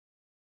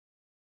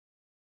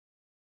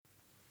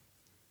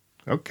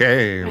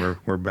Okay,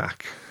 we're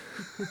back.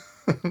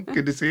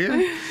 Good to see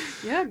you.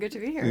 Yeah, good to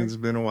be here. It's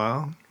been a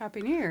while.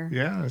 Happy New Year.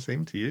 Yeah,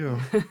 same to you.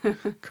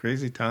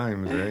 Crazy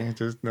times, eh?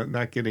 Just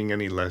not getting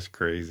any less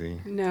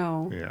crazy.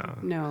 No, Yeah,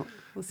 no.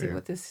 We'll see yeah.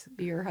 what this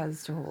year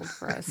has to hold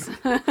for us.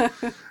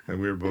 And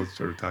we were both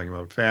sort of talking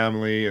about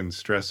family and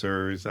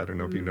stressors. I don't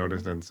know if you Mm.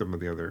 noticed on some of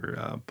the other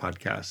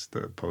podcasts,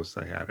 the posts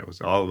I had, it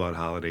was all about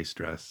holiday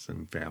stress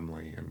and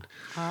family and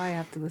I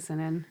have to listen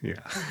in.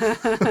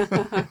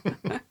 yeah.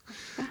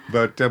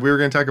 But we were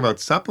going to talk about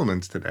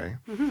supplements today.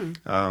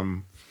 Hmm.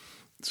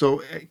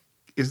 So,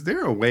 is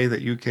there a way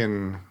that you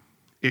can,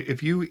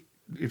 if you,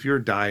 if your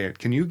diet,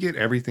 can you get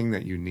everything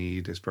that you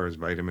need as far as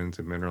vitamins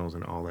and minerals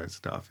and all that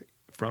stuff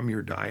from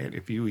your diet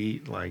if you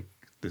eat like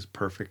this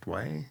perfect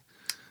way?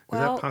 Is that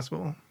Well,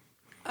 possible?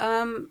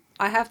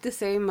 I have to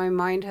say my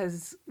mind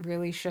has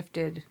really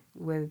shifted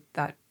with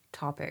that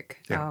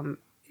topic. Yeah.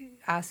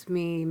 Asked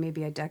me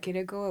maybe a decade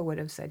ago, I would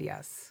have said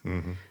yes.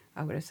 Hmm.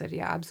 I would have said,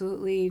 yeah,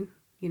 absolutely.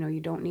 You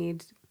don't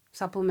need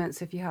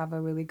supplements if you have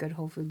a really good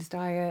whole foods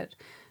diet.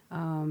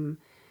 Um,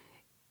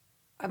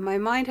 my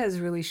mind has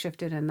really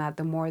shifted in that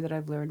the more that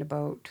I've learned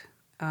about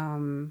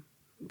um,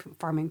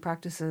 farming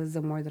practices,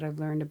 the more that I've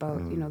learned about,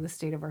 Mm. the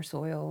state of our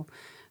soil,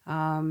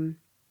 um,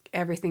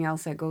 everything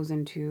else that goes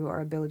into our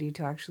ability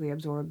to actually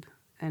absorb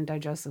and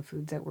digest the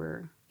foods that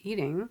we're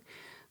eating.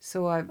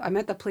 So I'm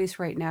at the place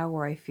right now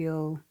where I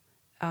feel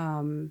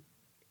um,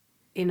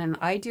 in an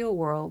ideal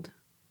world,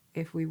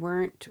 if we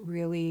weren't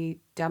really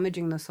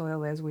damaging the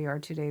soil as we are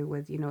today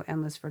with,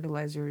 endless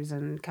fertilizers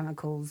and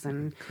chemicals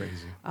and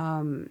Crazy.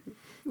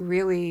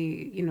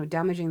 really,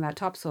 damaging that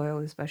topsoil,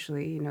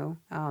 especially,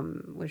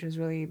 which is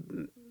really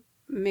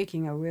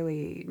making a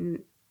really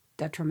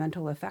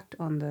detrimental effect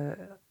on the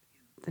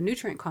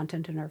nutrient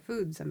content in our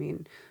foods. I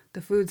mean,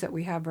 the foods that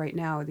we have right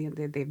now,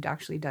 they've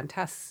actually done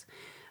tests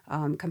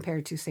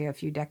compared to, say, a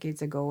few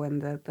decades ago,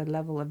 and the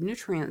level of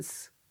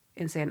nutrients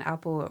in, say, an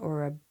apple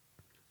or a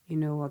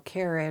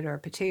carrot or a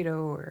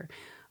potato or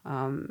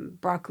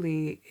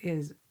broccoli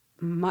is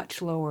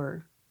much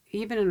lower,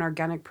 even in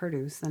organic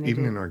produce, than it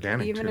Even is in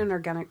organic even too. in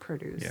organic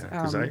produce. Yeah,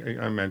 because I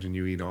imagine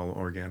you eat all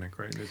organic,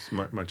 right? As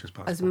much as As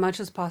possible. much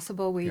as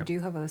possible, we Yeah, do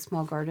have a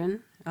small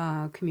garden,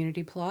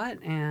 community plot,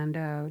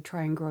 and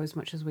try and grow as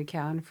much as we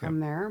can yeah. from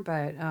there.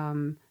 But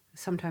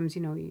sometimes,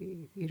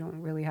 you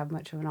don't really have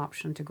much of an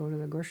option to go to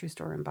the grocery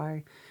store and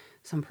buy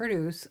some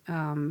produce.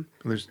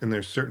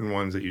 There's certain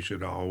ones that you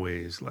should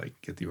always like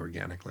get the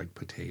organic, like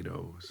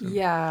potatoes and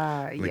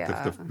Yeah, like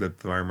yeah, the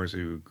farmers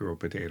who grow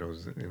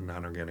potatoes in a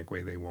non-organic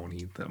way, they won't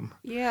eat them.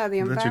 yeah. The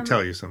That should environment.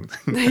 tell you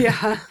something.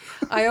 Yeah,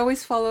 I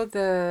always follow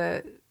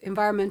the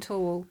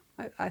environmental.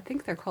 I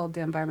think they're called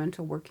the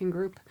Environmental Working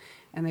Group,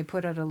 and they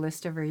put out a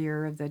list every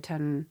year of the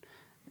 10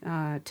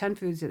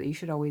 foods that you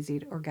should always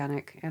eat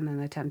organic, and then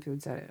the 10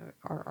 foods that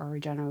are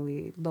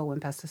generally low in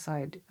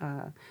pesticide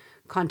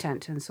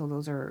content. And so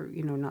those are,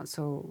 not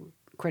so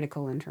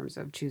critical in terms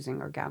of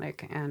choosing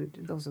organic. And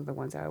those are the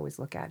ones I always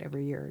look at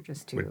every year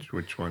just to.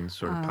 Which ones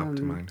sort of pop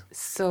to mind?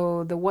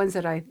 So the ones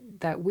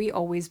that we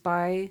always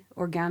buy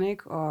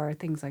organic are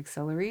things like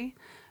celery.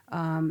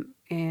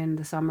 In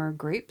the summer,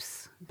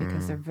 grapes,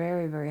 because they're Mm,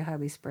 very, very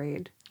highly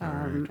sprayed.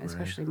 right.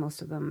 Especially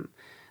most of them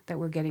that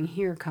we're getting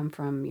here come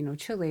from,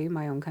 Chile,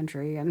 my own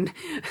country, and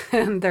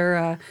and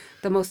they're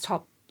the most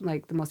top,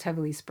 like the most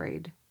heavily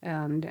sprayed.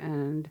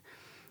 And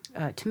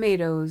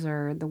tomatoes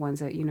are the ones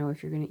that,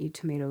 if you're going to eat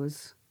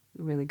tomatoes,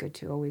 really good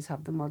to always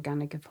have them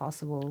organic if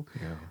possible.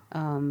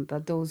 Yeah.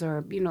 But those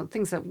are,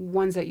 things that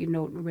ones that you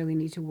don't really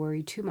need to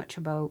worry too much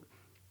about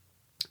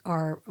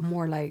are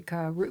more like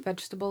root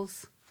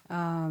vegetables,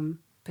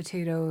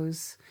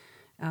 potatoes,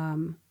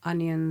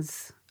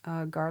 onions,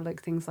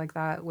 garlic, things like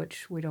that,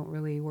 which we don't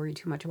really worry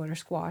too much about, or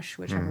squash,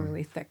 which have a Mm.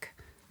 really thick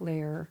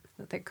layer,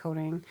 a thick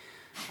coating.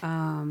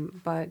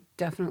 But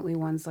definitely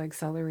ones like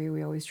celery,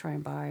 we always try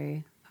and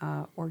buy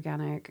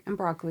organic, and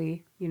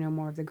broccoli,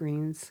 more of the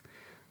greens,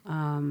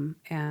 and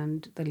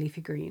the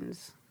leafy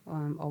greens,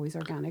 always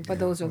organic. But Yeah,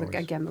 those are always.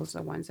 again, those are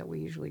the ones that we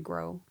usually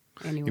grow,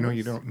 You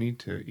anyways. don't need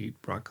to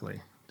eat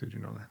broccoli. Did you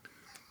know that?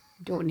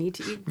 Don't need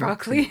to eat No,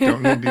 broccoli.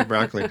 don't need to eat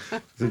broccoli.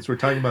 Since we're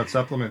talking about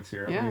supplements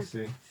here, let me Yeah.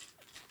 see.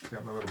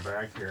 Got my little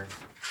bag here.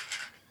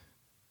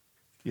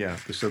 Yeah,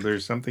 so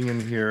there's something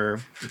in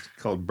here. It's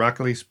called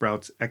broccoli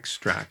sprouts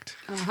extract.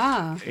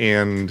 Uh-huh.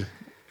 And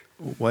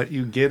what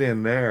you get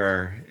in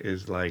there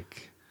is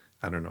like,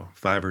 I don't know,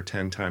 5 or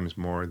 10 times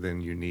more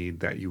than you need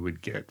that you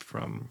would get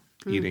from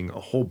Mm. eating a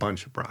whole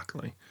bunch of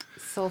broccoli.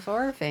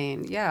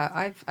 Sulforaphane. Yeah,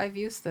 I've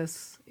used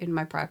this in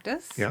my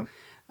practice. Yeah.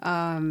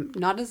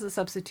 Not as a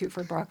substitute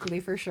for broccoli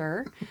for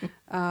sure,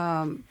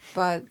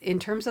 but in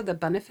terms of the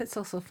benefits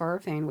of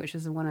sulforaphane, which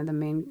is one of the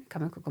main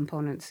chemical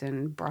components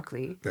in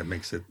broccoli. That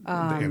makes it the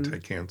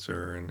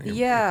anti-cancer and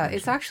Yeah,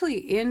 it's inflammation. actually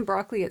in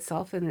broccoli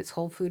itself in its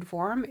whole food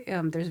form.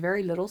 There's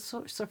very little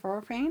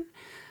sulforaphane.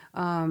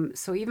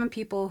 So even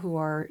people who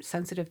are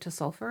sensitive to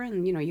sulfur,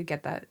 and you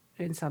get that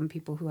in some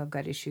people who have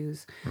gut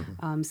issues,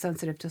 Hmm.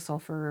 sensitive to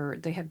sulfur,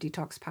 they have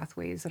detox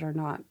pathways that are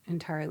not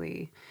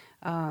entirely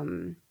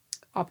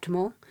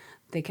optimal.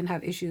 They can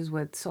have issues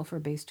with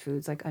sulfur-based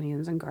foods like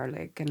onions and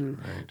garlic and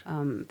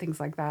Right. things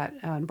like that,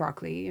 and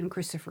broccoli and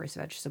cruciferous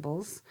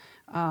vegetables.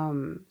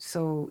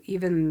 So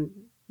even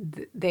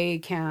they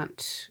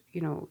can't,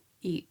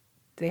 eat.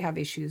 They have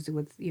issues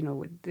with,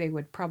 they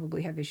would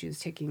probably have issues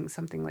taking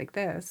something like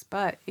this.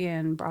 But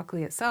in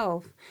broccoli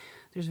itself,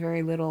 there's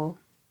very little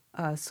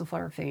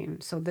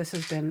sulforaphane. So this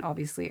has been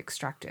obviously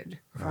extracted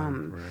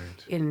from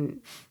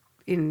Right.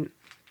 in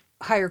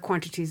higher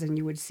quantities than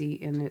you would see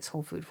in its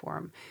whole food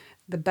form.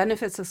 The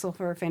benefits of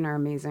sulforaphane are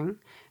amazing.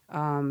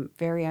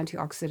 Very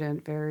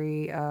antioxidant,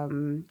 very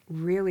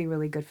really,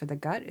 really good for the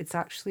gut. It's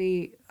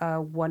actually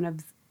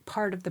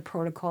part of the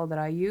protocol that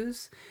I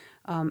use.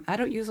 I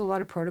don't use a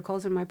lot of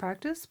protocols in my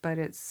practice, but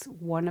it's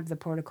one of the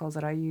protocols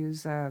that I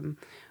use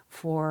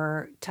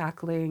for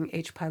tackling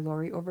H.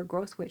 pylori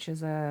overgrowth, which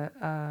is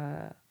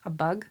a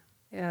bug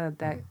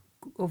that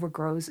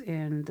overgrows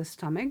in the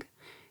stomach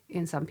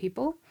in some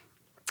people,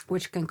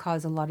 which can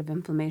cause a lot of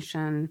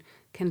inflammation,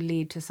 can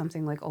lead to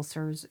something like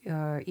ulcers,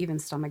 even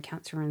stomach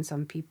cancer in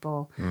some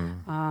people.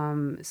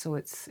 So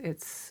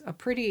it's a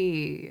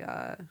pretty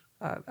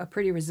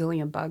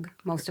resilient bug.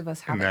 Most of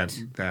us have And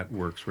it. that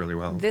works really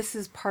well. This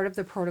is part of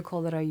the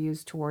protocol that I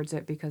use towards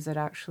it because it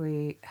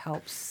actually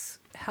helps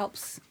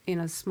in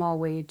a small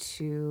way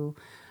to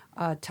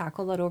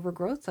tackle that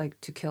overgrowth, like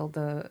to kill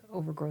the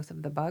overgrowth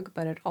of the bug.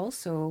 But it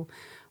also,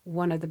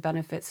 one of the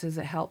benefits is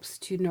it helps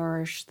to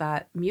nourish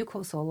that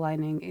mucosal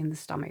lining in the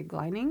stomach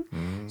lining.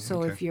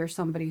 So Okay. if you're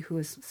somebody who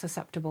is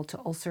susceptible to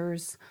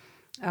ulcers,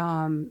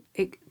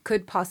 it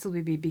could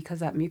possibly be because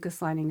that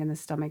mucus lining in the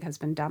stomach has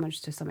been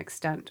damaged to some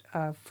extent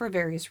for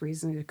various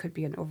reasons. It could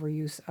be an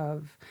overuse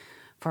of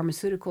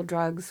pharmaceutical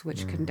drugs,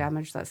 which can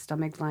damage that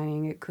stomach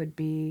lining. It could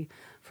be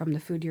from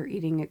the food you're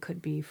eating. It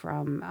could be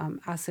from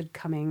acid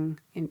coming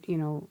in,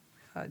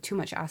 too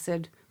much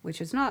acid, which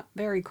is not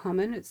very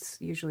common. It's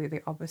usually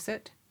the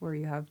opposite, where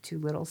you have too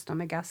little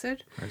stomach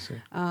acid. I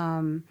see.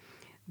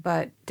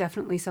 But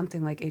definitely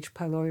something like H.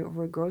 pylori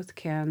overgrowth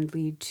can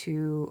lead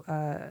to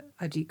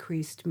a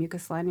decreased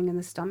mucus lining in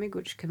the stomach,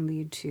 which can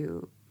lead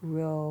to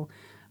real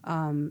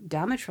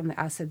damage from the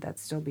acid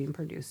that's still being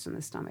produced in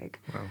the stomach.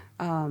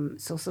 Wow.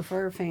 So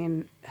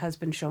sulforaphane has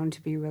been shown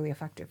to be really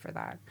effective for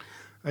that.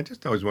 I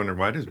just always wonder,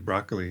 why does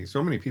broccoli,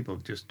 so many people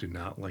just do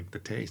not like the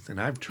taste. And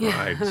I've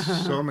tried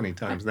so many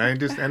times. And I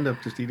just end up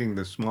just eating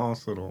the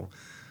smallest little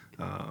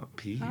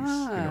peas,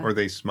 or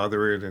they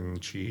smother it in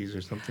cheese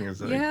or something.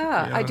 It's like,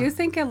 I do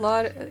think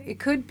it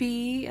could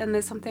be, and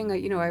there's something that,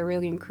 I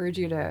really encourage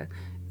you to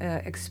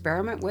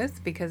experiment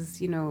with,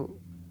 because,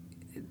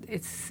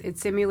 it's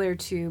similar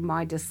to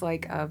my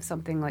dislike of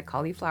something like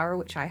cauliflower,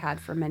 which I had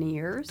for many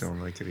years.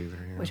 Don't like it either.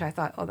 Yeah. Which I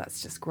thought, oh,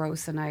 that's just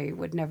gross, and I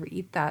would never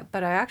eat that.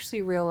 But I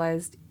actually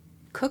realized,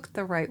 cooked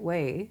the right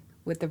way,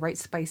 with the right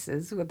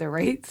spices, with the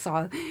right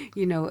sauce,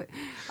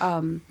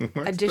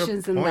 What's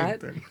additions the in point, that,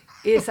 then?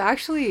 it's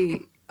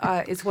actually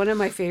it's one of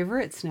my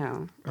favorites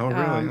now. Oh,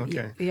 really?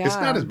 Okay. It's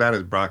not as bad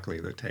as broccoli,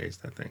 the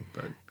taste, I think,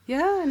 but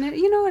Yeah, and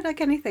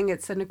like anything,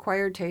 it's an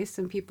acquired taste,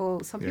 and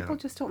some people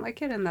just don't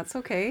like it, and that's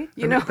okay.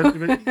 But,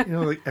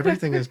 like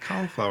everything is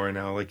cauliflower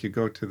now. Like you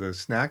go to the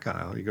snack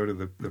aisle, you go to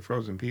the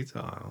frozen pizza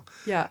aisle.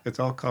 Yeah, It's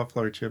all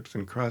cauliflower chips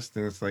and crust,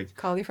 and it's like,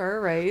 cauliflower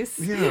rice.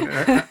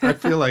 I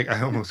feel like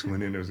I almost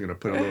went in and was going to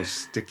put a little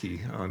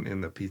sticky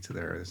in the pizza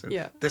there. I said,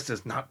 Yeah. this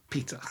is not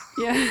pizza.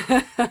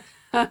 Yeah.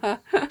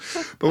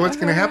 But what's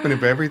going to happen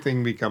if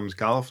everything becomes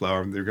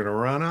cauliflower? They're going to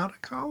run out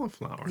of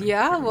cauliflower.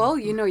 Yeah, well,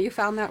 you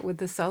found that with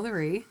the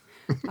celery.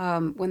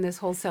 When this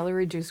whole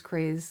celery juice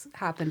craze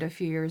happened a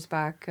few years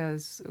back,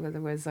 because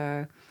there was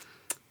an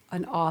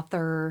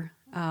author,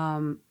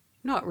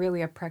 not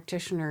really a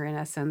practitioner in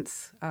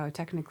essence,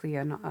 technically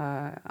an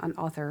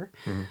author,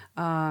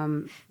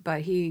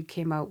 but he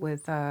came out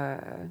with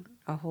a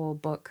whole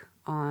book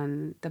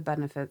on the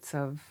benefits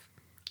of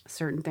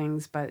certain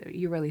things, but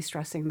you're really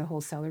stressing the whole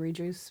celery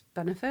juice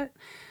benefit.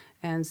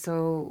 And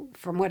so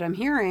from what I'm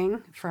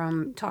hearing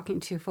from talking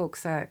to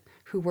folks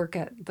who work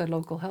at the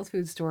local health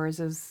food stores,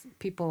 is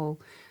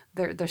people,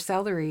 their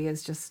celery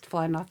is just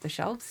flying off the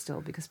shelves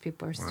still, because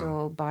people are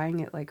still buying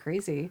it like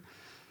crazy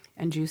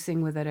and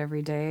juicing with it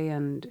every day.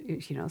 And,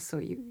 so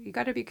you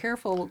got to be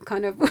careful what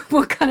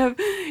kind of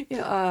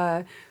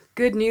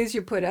good news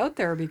you put out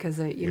there, because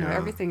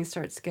everything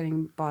starts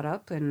getting bought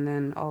up, and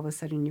then all of a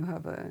sudden you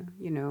have a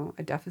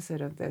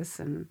deficit of this.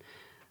 And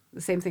the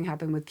same thing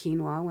happened with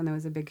quinoa, when there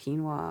was a big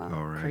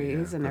quinoa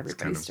craze, and That's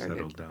everybody kind of started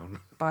settled down.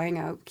 buying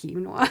out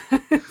quinoa.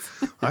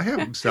 I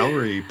have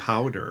celery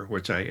powder,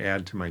 which I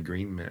add to my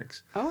green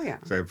mix. Oh yeah.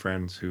 So I have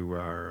friends who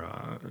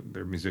are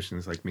they're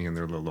musicians like me, and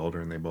they're a little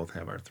older, and they both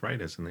have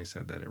arthritis, and they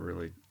said that it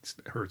really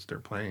hurts their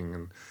playing,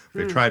 and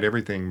they tried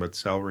everything, but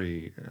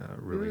celery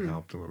really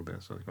helped a little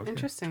bit. So okay,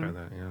 Interesting. try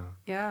that. Yeah.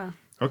 Yeah.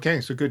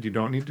 Okay, so good. You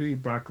don't need to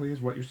eat broccoli,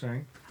 is what you're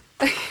saying?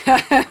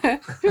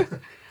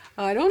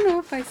 I don't know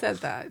if I said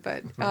that,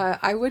 but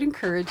I would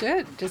encourage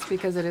it, just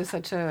because it is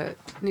such a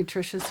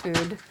nutritious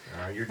food.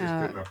 You're just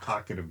getting a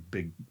pocket of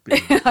big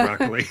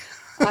broccoli.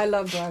 I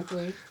love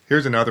broccoli.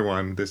 Here's another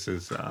one. This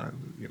is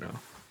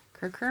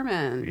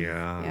Curcumin.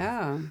 Yeah.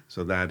 Yeah.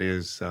 So that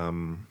is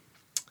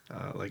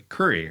like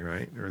curry,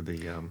 right? Or the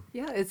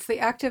Yeah, it's the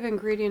active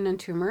ingredient in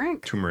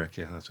turmeric. turmeric.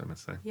 Yeah, that's what I'm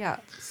saying. Yeah,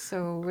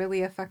 so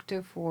really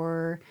effective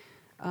for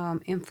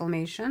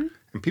inflammation.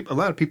 And a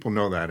lot of people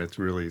know that it's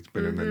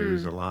been in the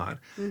news Mm-hmm. a lot,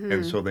 and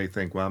Mm-hmm. so they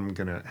think, well, I'm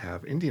gonna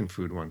have Indian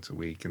food once a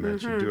week, and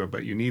that should Mm-hmm. do it.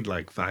 But you need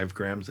like 5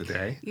 grams a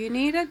day, You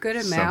need a good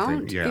something.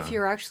 amount if Yeah.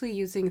 you're actually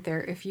using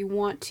if you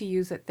want to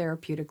use it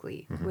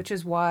therapeutically, Hmm. which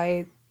is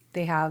why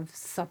they have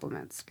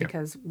supplements. Yeah.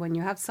 Because when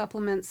you have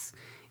supplements,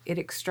 it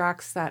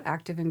extracts that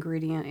active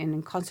ingredient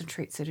and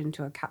concentrates it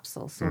into a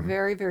capsule. So Hmm.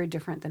 very, very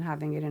different than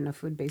having it in a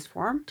food-based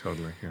form.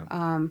 Totally.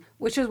 Yeah.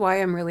 Which is why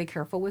I'm really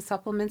careful with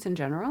supplements in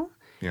general.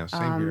 Yeah.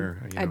 Same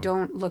here. I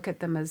don't look at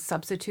them as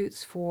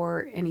substitutes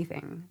for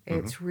anything. Hmm.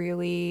 It's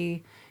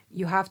really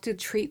you have to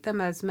treat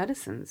them as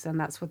medicines, and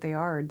that's what they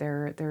are.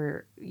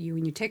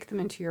 When you take them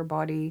into your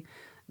body,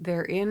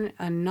 they're in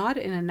a not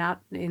in a not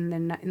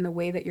in the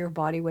way that your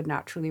body would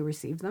naturally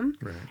receive them.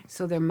 Right.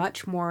 So they're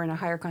much more in a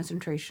higher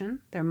concentration.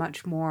 They're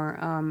much more.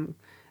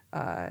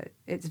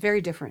 It's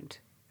very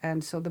different,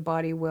 and so the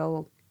body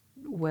will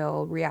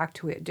react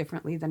to it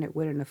differently than it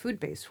would in a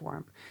food-based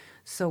form.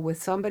 So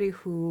with somebody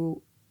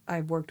who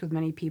I've worked with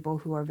many people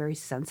who are very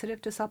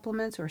sensitive to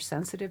supplements or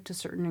sensitive to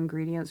certain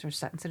ingredients or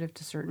sensitive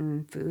to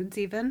certain foods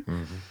even.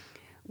 Hmm.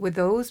 With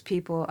those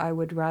people, I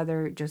would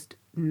rather just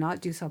not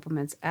do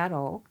supplements at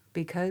all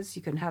because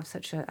you can have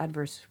such an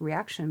adverse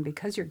reaction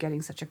because you're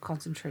getting such a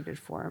concentrated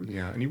form.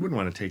 Yeah, and you wouldn't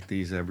want to take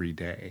these every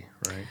day,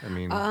 right? I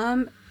mean,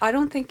 I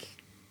don't think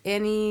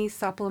any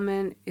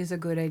supplement is a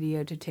good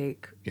idea to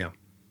take yeah.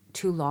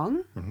 too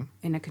long Hmm.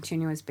 in a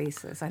continuous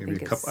basis. I Maybe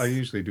think a couple. I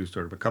usually do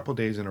sort of a couple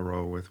days in a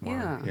row with one.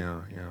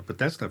 Yeah. Yeah. But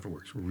that stuff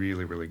works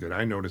really, really good.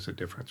 I notice a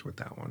difference with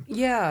that one.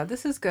 Yeah,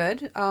 this is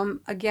good.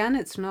 Again,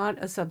 it's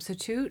not a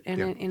substitute, and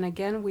Yeah. and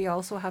again, we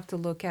also have to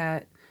look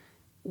at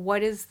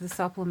what is the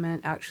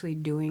supplement actually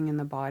doing in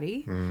the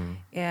body, Mm.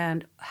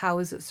 and how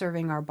is it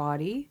serving our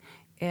body,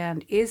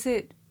 and is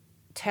it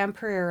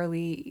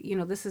temporarily?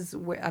 This is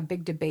a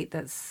big debate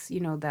that's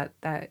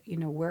that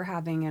we're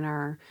having in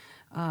our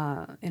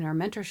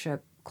mentorship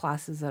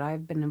classes that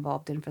I've been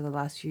involved in for the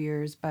last few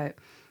years, but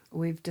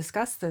we've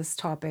discussed this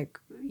topic,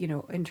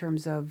 in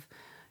terms of,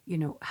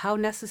 how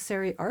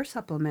necessary are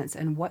supplements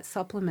and what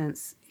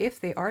supplements, if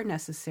they are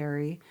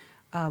necessary,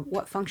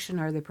 what function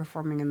are they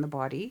performing in the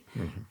body?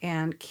 Mhm.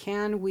 And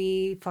can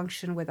we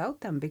function without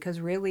them? Because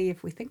really,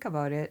 if we think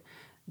about it,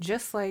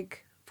 just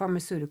like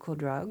pharmaceutical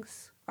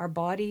drugs, our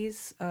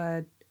bodies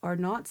are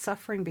not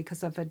suffering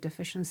because of a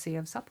deficiency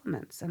of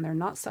supplements, and they're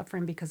not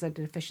suffering because of a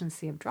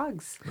deficiency of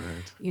drugs.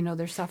 Right.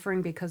 They're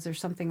suffering because there's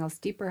something else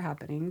deeper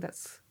happening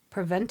that's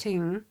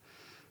preventing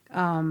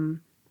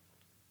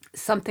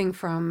something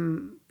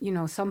from,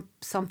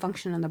 some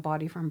function in the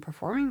body from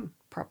performing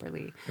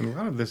properly. And a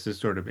lot of this is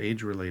sort of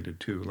age related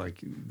too. Like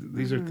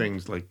these are Mm-hmm.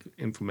 things like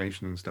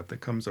inflammation and stuff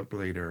that comes up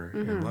later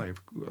in life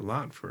a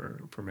lot for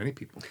many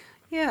people.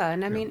 Yeah,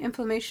 and I Yeah. mean,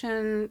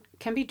 inflammation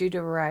can be due to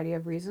a variety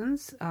of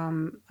reasons.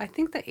 I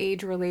think the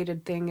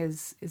age-related thing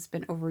is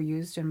been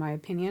overused, in my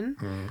opinion.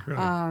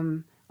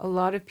 Really. A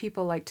lot of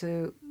people like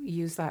to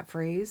use that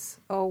phrase.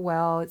 Oh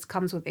well, it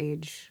comes with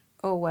age.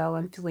 Oh well,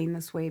 I'm feeling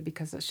this way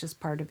because it's just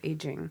part of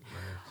aging.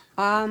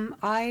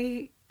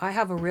 I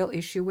have a real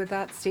issue with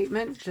that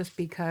statement, just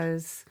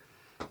because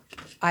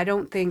I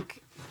don't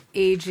think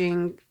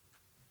aging.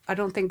 I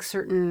don't think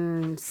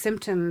certain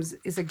symptoms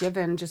is a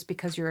given just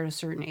because you're at a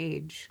certain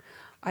age.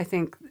 I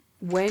think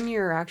when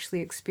you're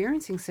actually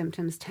experiencing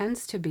symptoms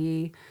tends to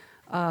be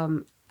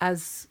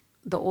as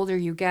the older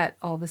you get,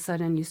 all of a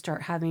sudden you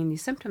start having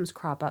these symptoms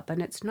crop up.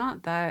 And it's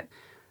not that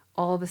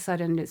all of a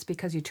sudden it's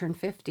because you turn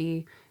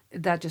 50,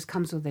 that just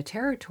comes with the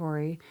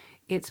territory.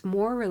 It's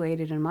more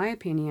related, in my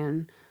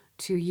opinion,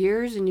 to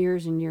years and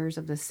years and years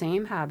of the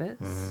same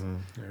habits.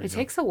 There you It go.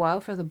 takes a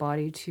while for the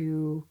body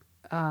to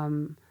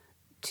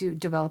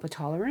develop a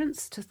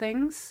tolerance to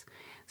things.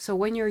 So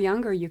when you're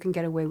younger, you can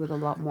get away with a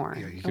lot more.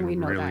 Yeah, you and can we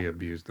know really that.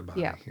 abuse the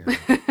body. Yeah.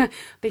 Yeah.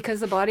 Because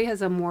the body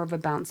has a more of a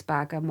bounce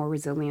back, a more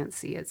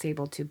resiliency. It's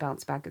able to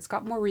bounce back. It's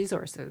got more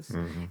resources.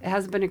 Mhm. It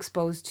hasn't been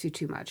exposed to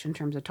too much in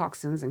terms of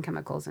toxins and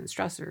chemicals and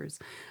stressors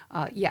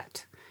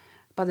yet.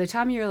 By the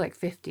time you're like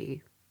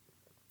 50,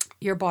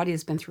 your body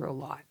has been through a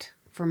lot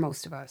for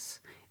most of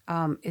us.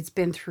 It's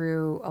been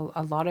through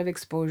a lot of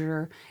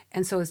exposure.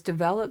 And so it's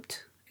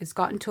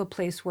gotten to a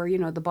place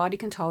where, the body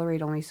can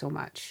tolerate only so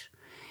much.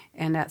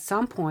 And at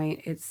some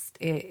point,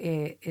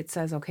 it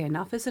says, okay,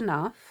 enough is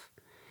enough.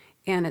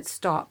 And it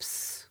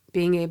stops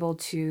being able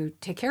to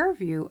take care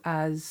of you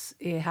as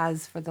it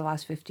has for the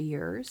last 50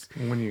 years.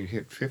 When you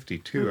hit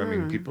 52, I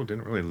mean, people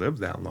didn't really live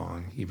that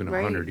long, even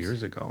 100 Right.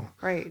 years ago.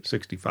 Right.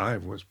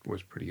 65 was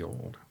pretty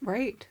old.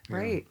 Right, Yeah.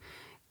 right.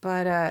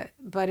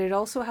 But it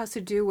also has to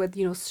do with,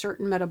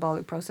 certain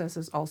metabolic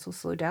processes also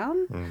slow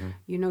down. Mhm.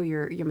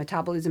 Your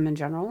metabolism in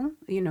general,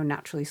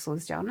 naturally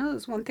slows down.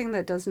 That's one thing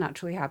that does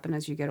naturally happen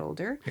as you get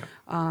older.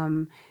 Yeah.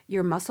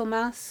 Your muscle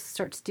mass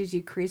starts to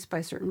decrease by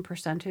a certain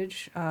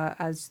percentage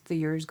as the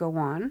years go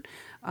on.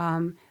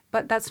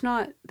 but that's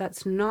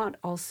not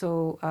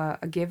also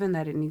a given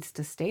that it needs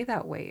to stay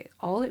that way.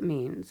 All it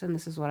means, and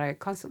this is what I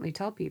constantly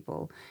tell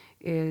people,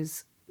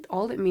 is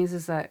all it means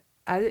is that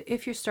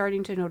if you're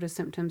starting to notice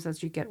symptoms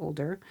as you get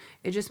older,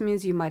 it just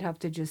means you might have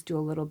to just do a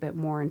little bit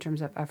more in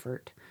terms of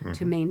effort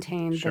to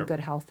maintain the Sure.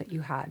 good health that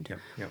you had. Yep.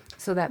 Yep.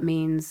 So that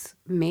means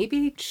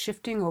maybe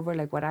shifting over,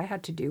 like what I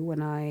had to do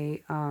when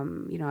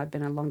I've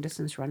been a long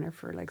distance runner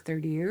for like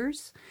 30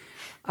 years,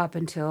 up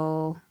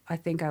until I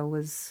think I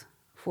was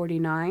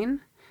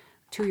 49,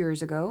 2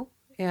 years ago.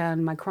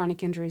 And my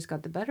chronic injuries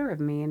got the better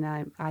of me, and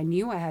I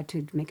knew I had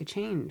to make a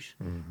change.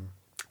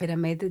 And I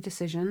made the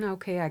decision,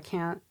 okay, I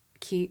can't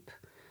keep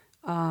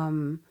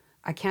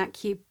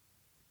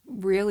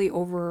really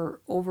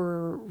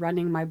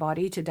overrunning my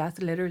body to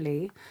death,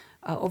 literally,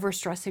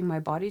 overstressing my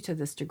body to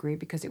this degree,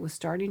 because it was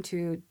starting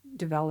to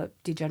develop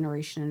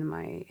degeneration in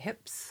my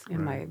hips,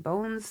 in my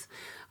bones.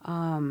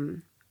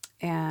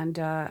 And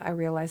I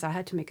realized I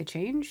had to make a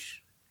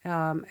change.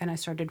 And I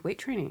started weight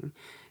training.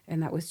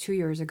 And that was 2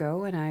 years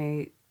ago.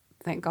 And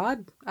thank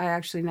God,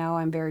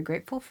 I'm very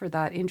grateful for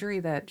that injury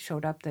that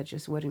showed up that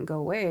just wouldn't go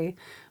away,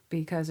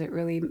 because it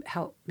really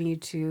helped me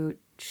to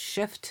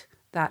shift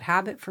that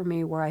habit for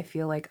me, where I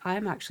feel like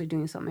I'm actually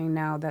doing something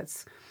now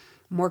that's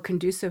more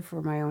conducive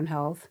for my own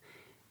health,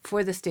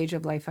 for the stage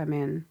of life I'm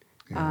in.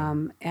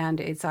 And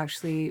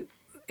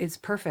it's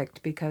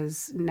perfect,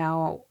 because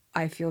now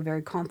I feel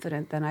very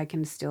confident that I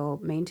can still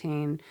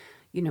maintain,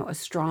 a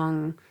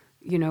strong,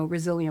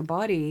 resilient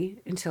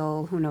body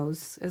until, who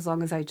knows, as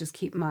long as I just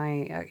keep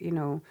my,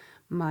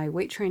 my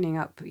weight training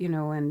up,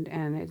 and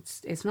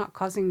it's not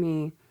causing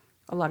me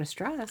a lot of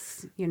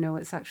stress.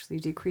 It's actually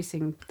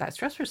decreasing that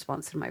stress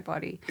response in my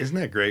body. Isn't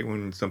that great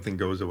when something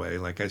goes away?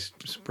 Like I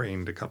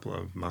sprained a couple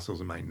of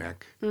muscles in my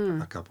neck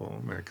a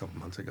couple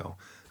months ago.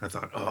 I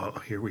thought, oh,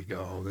 here we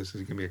go. This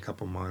is going to be a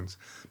couple months.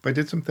 But I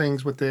did some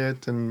things with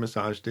it and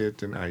massaged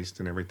it and iced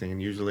and everything.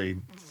 And usually,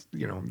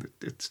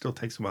 it still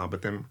takes a while.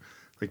 But then,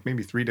 like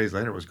maybe 3 days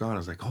later, it was gone. I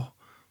was like, oh,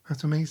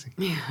 that's amazing.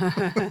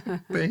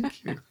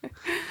 Thank you.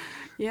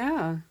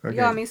 Yeah. Okay.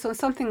 Yeah. I mean, so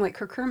something like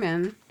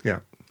curcumin Yeah.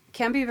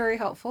 can be very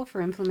helpful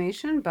for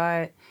inflammation,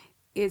 but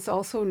it's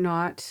also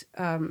not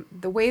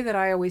the way that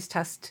I always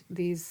test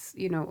these,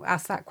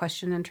 ask that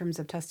question in terms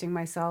of testing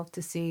myself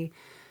to see,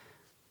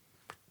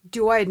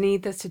 do I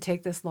need this to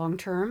take this long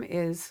term,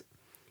 is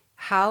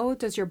how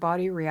does your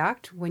body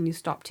react when you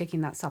stop taking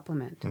that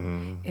supplement?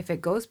 If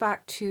it goes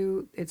back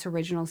to its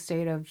original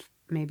state of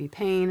maybe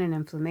pain and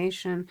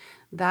inflammation,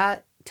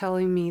 that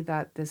telling me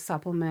that this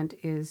supplement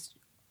is,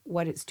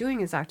 what it's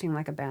doing is acting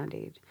like a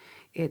Band-Aid.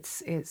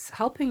 It's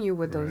helping you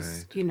with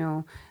those,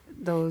 Right.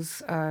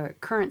 Those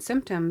current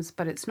symptoms,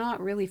 but it's not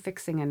really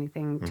fixing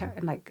anything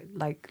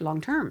like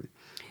long term.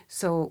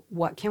 So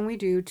what can we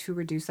do to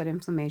reduce that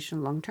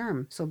inflammation long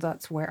term? So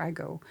that's where I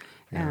go,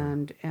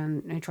 and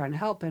I try to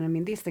help. And I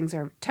mean, these things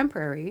are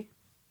temporary.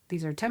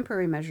 These are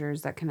temporary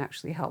measures that can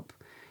actually help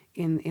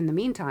in the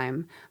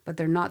meantime, but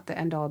they're not the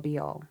end all be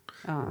all.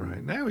 Right.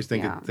 And I always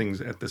think Yeah. of things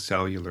at the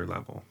cellular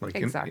level. Like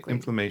Exactly.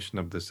 inflammation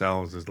of the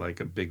cells is like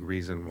a big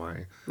reason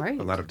why Right.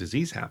 a lot of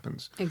disease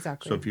happens.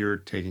 Exactly. So if you're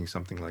taking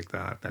something like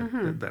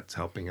that's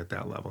helping at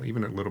that level,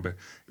 even a little bit,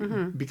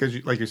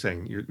 because like you're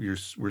saying,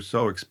 we're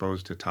so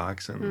exposed to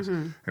toxins,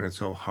 and it's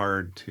so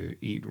hard to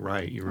eat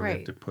right. You really have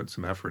Right. to put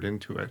some effort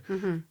into it.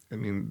 I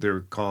mean,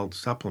 they're called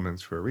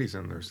supplements for a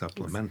reason. They're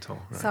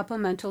supplemental, right?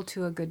 Supplemental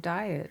to a good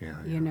diet,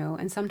 Yeah.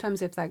 and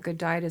sometimes if that good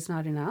diet is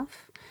not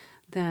enough,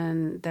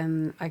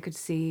 then I could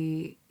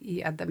see,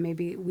 that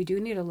maybe we do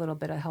need a little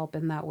bit of help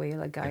in that way.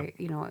 Like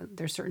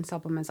there's certain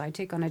supplements I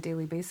take on a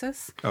daily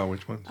basis. Oh,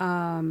 which ones?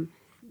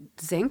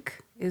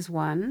 Zinc is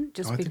one,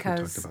 just I think we talked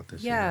because, about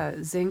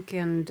this, zinc,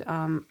 and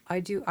I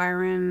do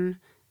iron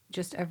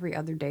just every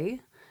other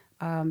day,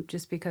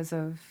 just because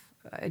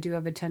I do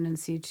have a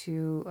tendency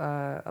to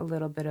a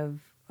little bit of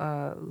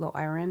low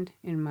iron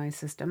in my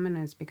system, and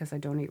it's because I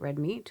don't eat red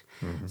meat.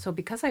 So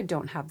because I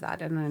don't have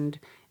that, and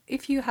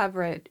if you have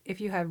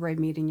red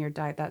meat in your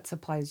diet, that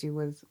supplies you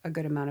with a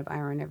good amount of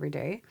iron every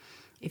day.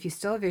 If you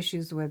still have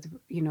issues with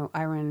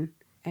iron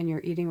and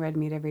you're eating red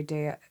meat every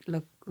day,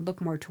 look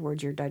more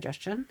towards your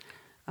digestion,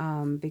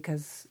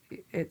 because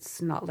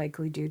it's not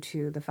likely due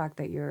to the fact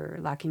that you're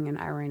lacking in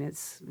iron.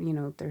 It's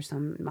there's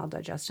some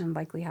maldigestion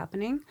likely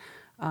happening.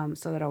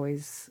 So that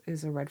always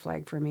is a red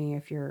flag for me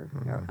if you're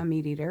a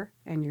meat eater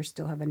and you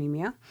still have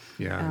anemia.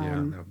 Yeah,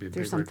 that would be a big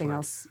There's red something flag.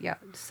 else,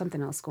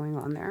 something else going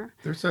on there.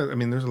 There's a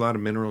lot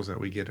of minerals that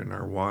we get in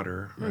our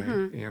water,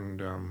 right?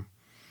 And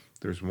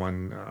there's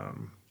one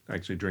I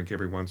actually drink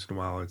every once in a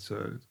while. It's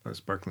a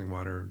sparkling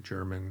water,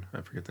 German.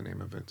 I forget the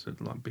name of it. It's a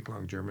big,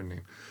 long German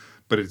name.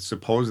 But it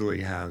supposedly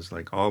has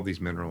like all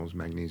these minerals,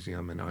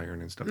 magnesium and iron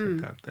and stuff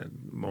like that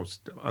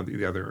most of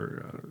the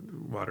other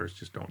waters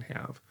just don't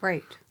have.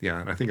 Right.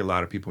 Yeah, and I think a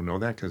lot of people know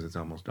that because it's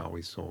almost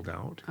always sold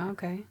out.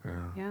 Okay.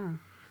 Yeah. Yeah.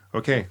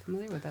 Okay,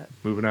 Familiar with that.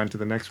 moving on to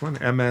the next one,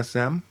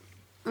 MSM.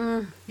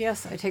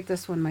 Yes, I take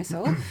this one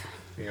myself.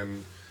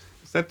 And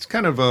that's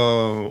kind of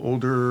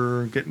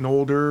getting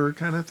older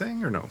kind of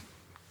thing, or no?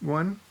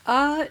 One?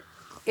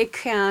 It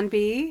can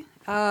be.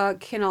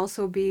 Can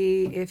also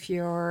be if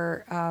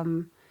you're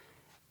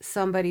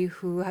somebody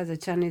who has a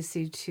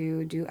tendency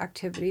to do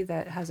activity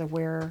that has a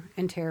wear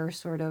and tear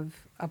sort of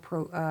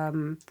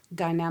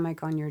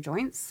dynamic on your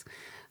joints.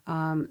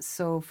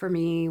 So for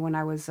me, when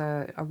I was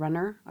a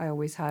runner, I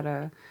always had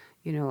a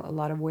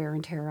lot of wear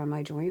and tear on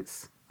my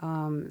joints.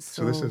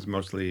 So this So is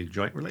mostly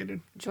joint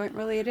related? joint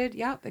related,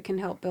 yeah, it can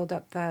help build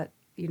up that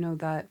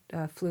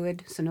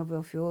fluid,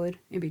 synovial fluid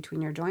in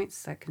between your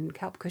joints that can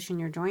help cushion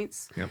your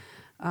joints. Yep.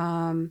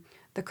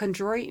 The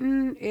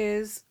chondroitin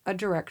is a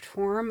direct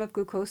form of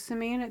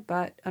glucosamine,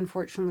 but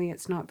unfortunately,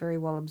 it's not very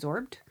well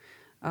absorbed.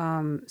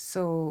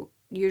 So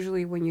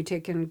usually, when you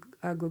take in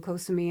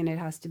glucosamine, it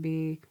has to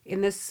be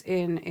in a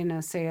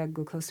say a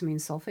glucosamine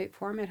sulfate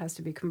form. It has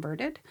to be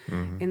converted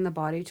Hmm. in the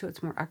body to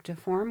its more active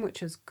form,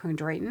 which is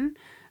chondroitin.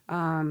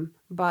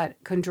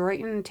 But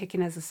chondroitin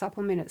taken as a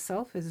supplement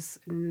itself is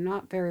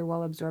not very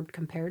well absorbed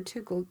compared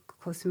to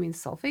glucosamine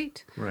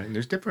sulfate. Right. And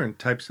there's different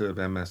types of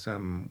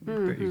MSM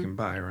that you can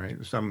buy,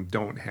 right? Some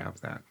don't have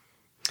that.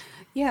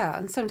 Yeah,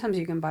 and sometimes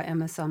you can buy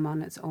MSM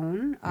on its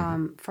own.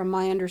 Hmm. From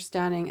my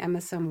understanding,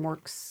 MSM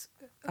works,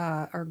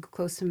 or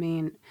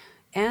glucosamine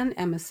and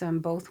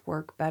MSM both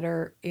work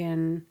better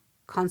in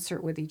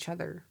concert with each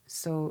other,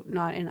 so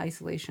not in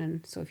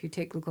isolation. So if you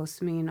take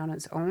glucosamine on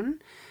its own,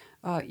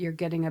 you're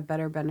getting a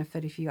better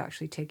benefit if you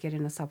actually take it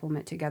in a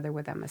supplement together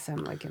with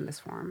MSM, like in this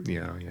form.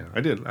 Yeah, yeah.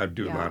 I do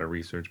a Yeah, lot of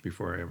research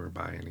before I ever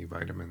buy any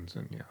vitamins,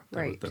 and yeah,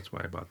 right. that's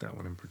why I bought that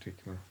one in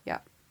particular. Yeah,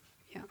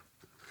 yeah.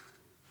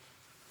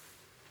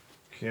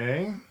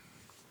 Okay.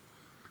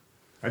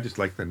 I just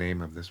like the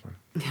name of this one.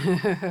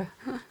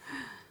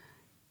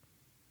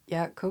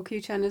 Yeah,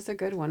 CoQ10 is a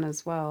good one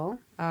as well.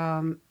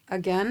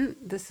 Again,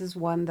 this is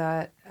one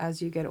that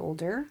as you get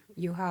older,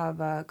 you have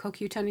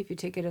CoQ10 if you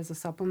take it as a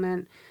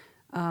supplement.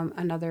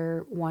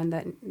 Another one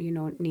that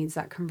needs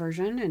that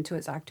conversion into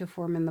its active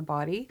form in the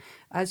body.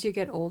 As you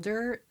get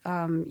older,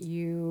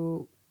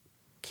 you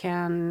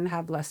can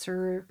have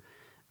lesser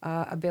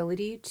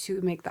ability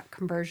to make that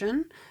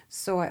conversion.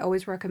 So I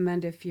always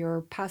recommend if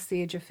you're past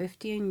the age of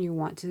 50 and you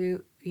want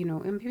to,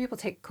 and people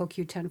take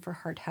CoQ10 for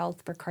heart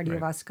health, for Right.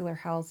 cardiovascular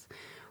health,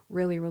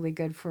 really, really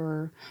good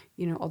for,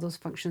 all those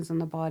functions in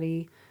the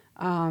body.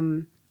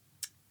 I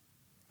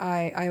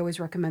always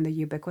recommend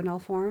the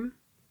ubiquinol form,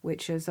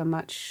 which is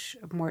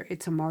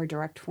it's a more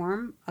direct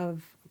form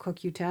of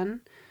CoQ10.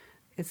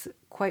 It's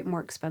quite more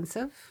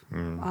expensive,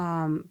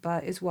 Mm.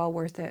 but it's well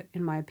worth it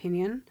in my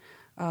opinion,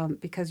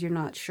 because you're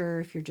not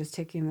sure if you're just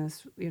taking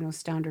this,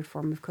 standard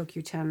form of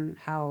CoQ10,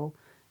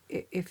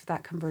 if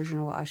that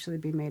conversion will actually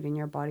be made in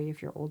your body if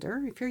you're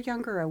older. If you're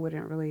younger, I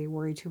wouldn't really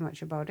worry too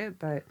much about it,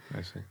 but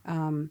I see.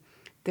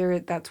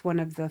 that's one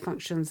of the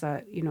functions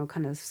that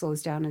kind of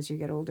slows down as you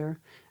get older,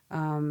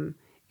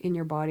 in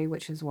your body,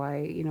 which is why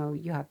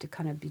you have to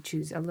kind of be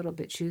a little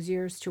bit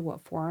choosier as to what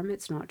form.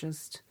 It's not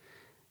just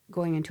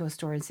going into a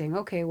store and saying,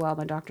 okay, well,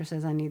 my doctor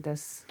says I need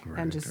this, and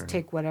Right. just Right.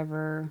 take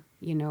whatever,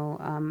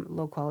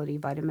 low quality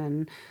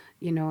vitamin,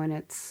 in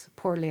its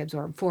poorly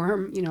absorbed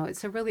form.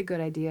 It's a really good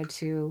idea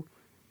to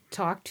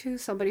talk to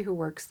somebody who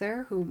works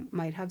there who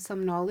might have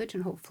some knowledge,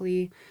 and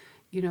hopefully,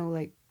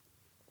 like,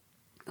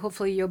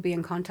 hopefully you'll be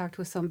in contact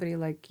with somebody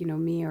like,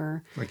 me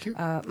or Like you.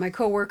 my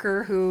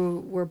coworker,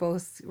 who we're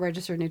both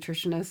registered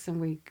nutritionists, and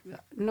we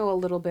know a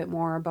little bit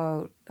more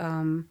about,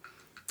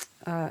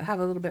 have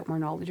a little bit more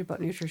knowledge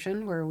about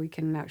nutrition, where we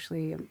can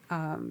actually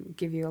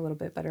give you a little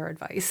bit better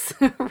advice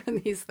for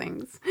these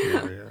things.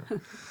 Yeah, yeah.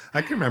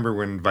 I can remember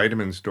when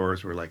vitamin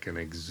stores were like an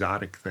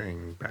exotic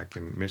thing back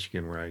in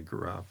Michigan where I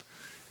grew up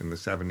in the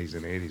 70s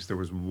and 80s. There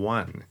was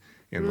one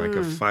in like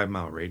a 5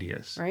 mile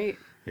radius. Right?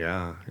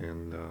 Yeah,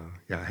 and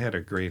yeah, I had a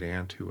great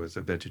aunt who was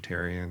a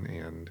vegetarian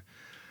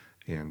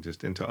and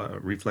just into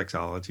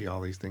reflexology,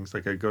 all these things.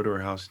 Like I'd go to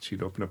her house,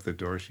 she'd open up the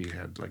door, she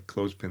had like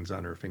clothespins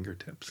on her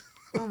fingertips.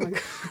 Oh my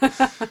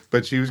God.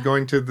 But she was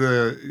going to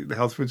the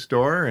health food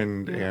store,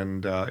 and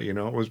Yeah.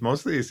 it was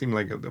mostly, it seemed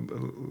like a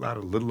lot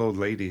of little old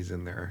ladies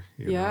in there.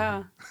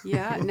 Yeah.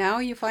 Yeah. Now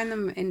you find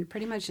them in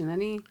pretty much in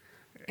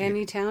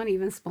any town,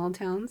 even small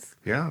towns.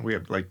 Yeah, we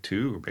have like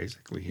two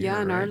basically here,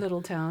 Yeah, in our right?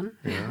 little town.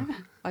 Yeah.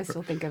 I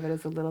still think of it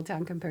as a little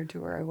town compared to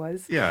where I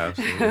was. Yeah,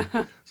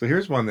 absolutely. So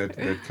here's one that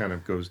kind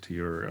of goes to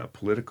your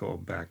political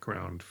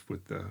background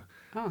with the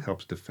Oh,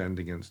 helps defend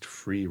against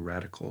free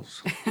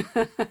radicals.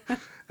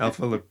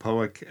 Alpha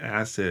lipoic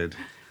acid.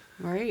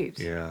 right.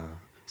 Yeah.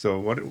 So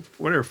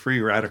what are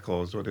free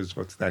radicals?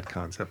 What's that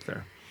concept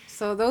there?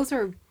 So those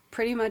are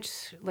pretty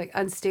much like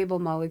unstable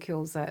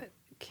molecules that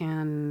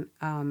can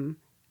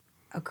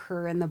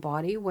occur in the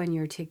body when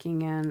you're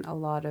taking in a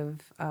lot of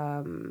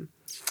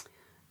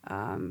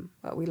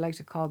what we like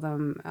to call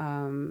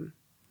them.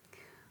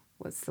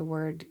 What's the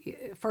word?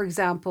 For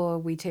example,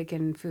 we take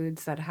in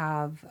foods that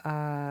have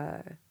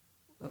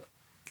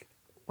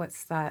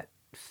what's that?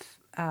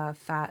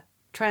 Fat,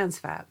 trans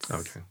fats.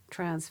 Okay.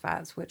 Trans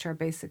fats, which are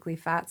basically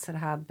fats that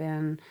have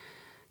been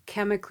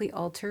chemically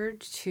altered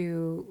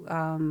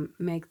to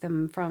make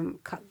them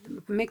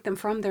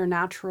from their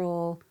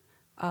natural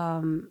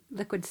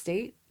liquid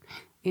state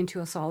into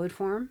a solid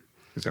form.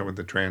 Is that what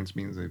the trans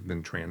means? They've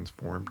been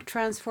transformed?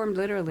 Transformed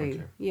Okay.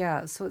 literally.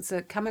 Yeah. So it's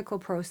a chemical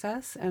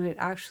process, and it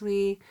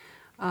actually,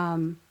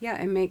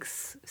 yeah, it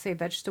makes, say,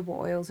 vegetable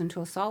oils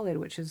into a solid,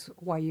 which is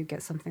why you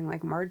get something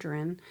like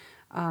margarine.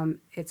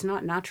 It's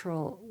not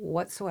natural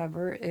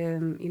whatsoever.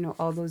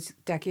 All those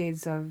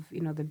decades of,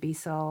 the B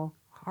cell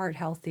heart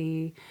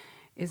healthy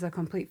is a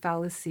complete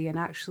fallacy, and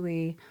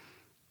actually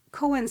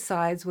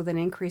coincides with an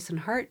increase in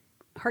heart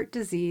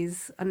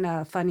disease.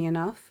 And funny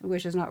enough,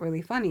 which is not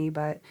really funny,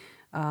 but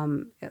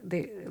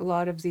a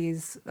lot of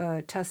these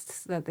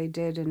tests that they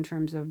did in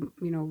terms of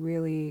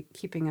really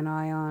keeping an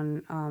eye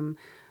on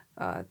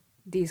uh,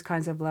 these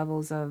kinds of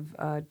levels of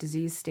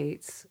disease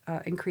states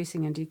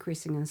increasing and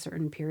decreasing in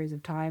certain periods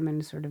of time,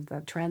 and sort of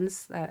the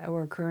trends that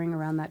were occurring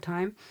around that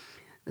time.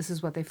 This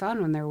is what they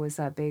found when there was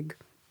that big,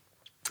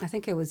 I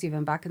think it was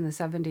even back in the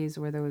 70s,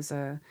 where there was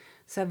a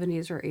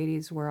 70s or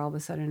 80s where all of a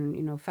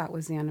sudden, fat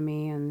was the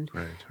enemy, and,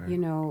 Right,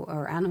 right.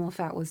 or animal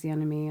fat was the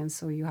enemy. And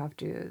so you have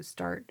to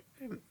start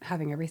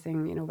having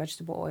everything,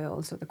 vegetable oil.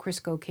 And so the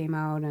Crisco came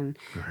out, and,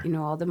 Right.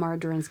 all the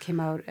margarines came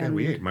out. Yeah,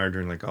 we And ate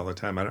margarine like all the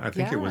time. I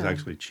think it was yeah,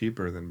 actually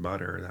cheaper than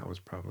butter. That was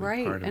probably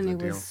right. part of And the it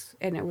deal.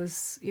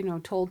 was,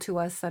 told to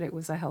us that it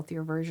was a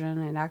healthier version.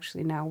 And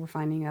actually now we're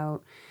finding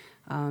out,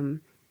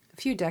 a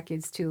few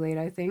decades too late,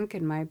 I think,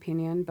 in my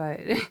opinion, but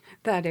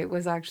that it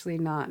was actually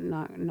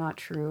not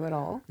true at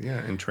all. Yeah,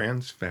 and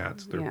trans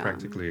fats, they're Yeah,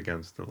 practically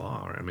against the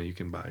law. I mean, you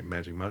can buy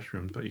magic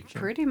mushrooms, but you can't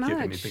pretty get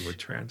anything with much.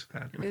 trans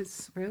fat.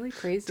 It's really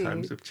crazy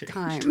Times have changed.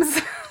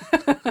 times.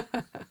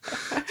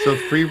 So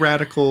free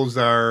radicals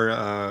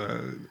are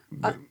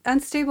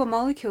Unstable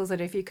molecules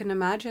that, if you can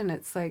imagine,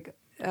 it's like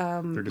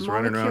they're just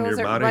running around your molecules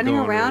are body running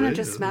going, around and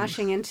just "Ugh."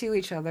 smashing into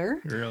each other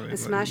Really, and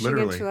smashing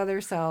literally. into other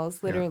cells,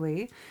 Yeah.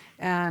 literally.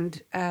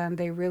 And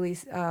they really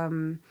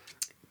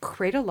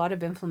create a lot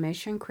of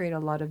inflammation, create a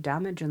lot of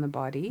damage in the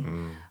body.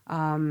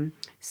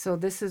 So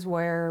this is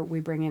where we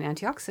bring in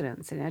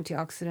antioxidants. And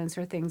antioxidants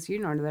are things,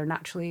 they're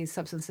naturally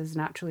substances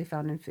naturally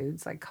found in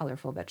foods, like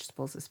colorful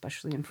vegetables,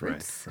 especially in Right,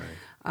 fruits.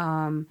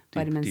 right.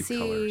 Vitamin Deep C,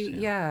 colors, yeah.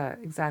 yeah,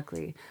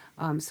 exactly.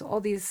 So all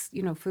these,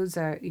 foods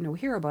that, we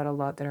hear about a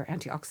lot that are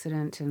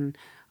antioxidant and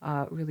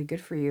really good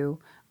for you,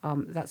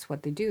 that's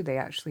what they do. They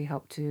actually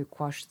help to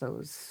quash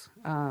those,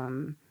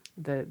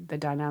 the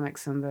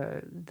dynamics and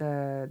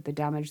the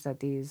damage that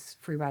these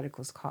free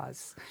radicals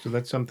cause. So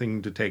that's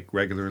something to take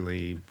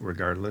regularly,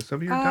 regardless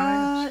of your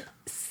Uh,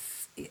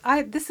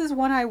 diet. this is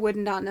one I would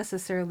not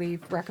necessarily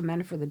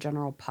recommend for the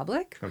general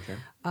public. Okay.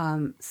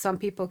 Some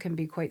people can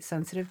be quite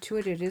sensitive to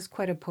it. It is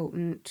quite a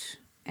potent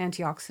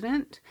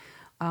antioxidant.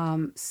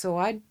 So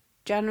I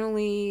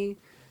generally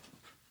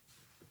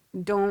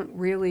don't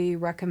really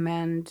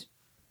recommend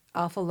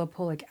alpha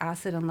lipoic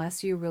acid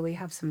unless you really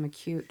have some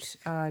acute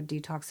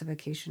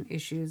detoxification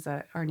issues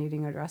that are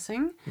needing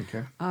addressing.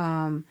 Okay.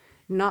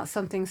 Not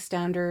something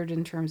standard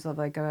in terms of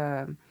like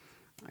a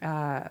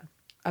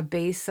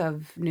base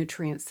of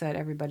nutrients that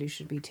everybody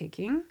should be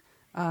taking.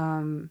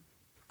 I mean,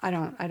 I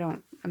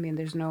don't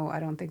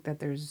think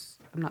that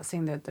I'm not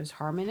saying that there's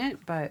harm in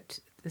it, but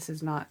this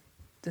is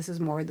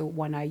more the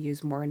one I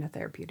use more in a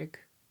therapeutic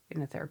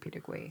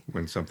way.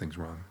 When something's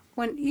wrong.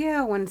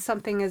 When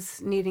something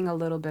is needing a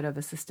little bit of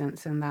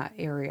assistance in that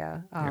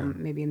area, Yeah.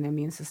 maybe in the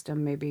immune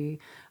system, maybe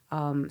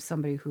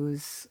somebody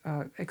who's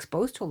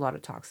exposed to a lot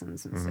of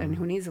toxins and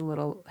who needs a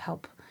little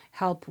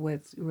help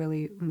with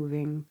really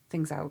moving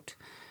things out,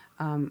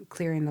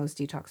 clearing those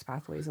detox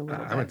pathways a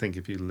little I bit. would think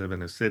if you live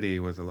in a city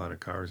with a lot of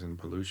cars and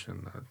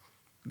pollution,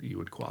 you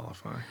would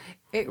qualify.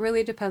 It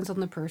really depends on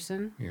the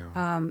person.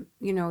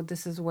 Yeah.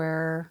 This is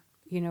where,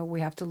 we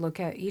have to look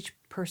at each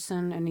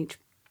person and each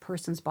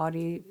person's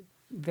body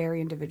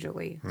very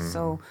individually.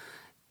 So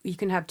you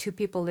can have two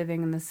people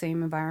living in the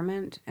same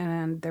environment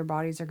and their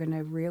bodies are going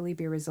to really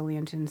be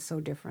resilient in so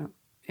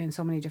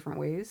many different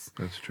ways.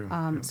 That's true.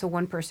 So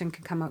one person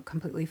can come out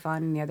completely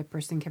fine and the other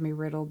person can be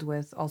riddled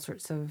with all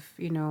sorts of,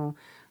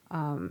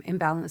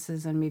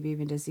 imbalances and maybe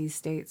even disease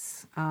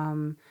states,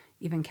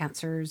 even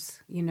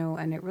cancers,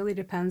 and it really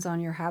depends on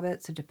your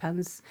habits. It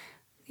depends,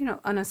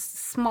 on a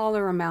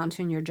smaller amount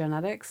in your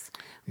genetics,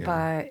 Yeah.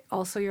 but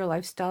also your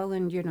lifestyle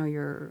and,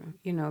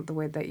 the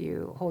way that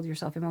you hold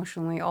yourself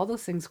emotionally. All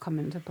those things come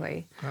into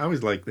play. I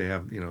always like they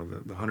have, the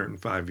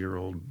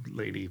 105-year-old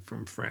lady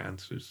from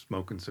France who's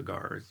smoking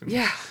cigars and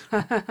Yeah,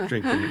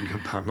 drinking a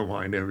pound of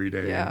wine every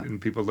day. Yeah. And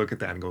people look at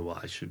that and go, well,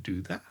 I should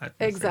do that. It's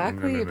like,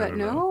 exactly. But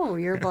no. no,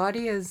 your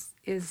body is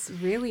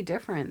really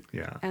different.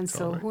 Yeah, And so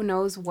totally. who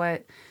knows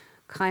what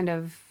kind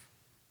of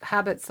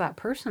habits that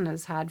person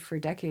has had for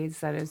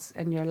decades that is,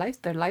 and their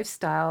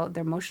lifestyle,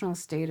 their emotional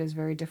state is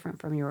very different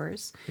from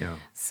yours. Yeah.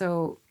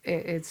 So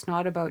it's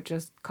not about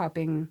just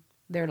copying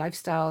their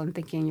lifestyle and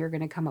thinking you're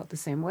going to come out the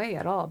same way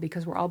at all,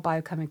 because we're all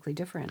biochemically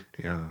different,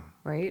 Yeah.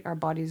 right? Our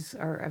bodies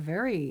are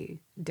very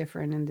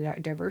different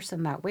and diverse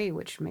in that way,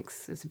 which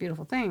makes it's a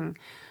beautiful thing.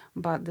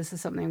 But this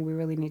is something we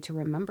really need to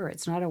remember.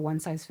 It's not a one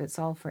size fits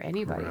all for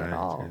anybody at Right,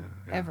 all, yeah,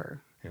 yeah.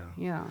 ever. Yeah.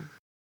 Yeah.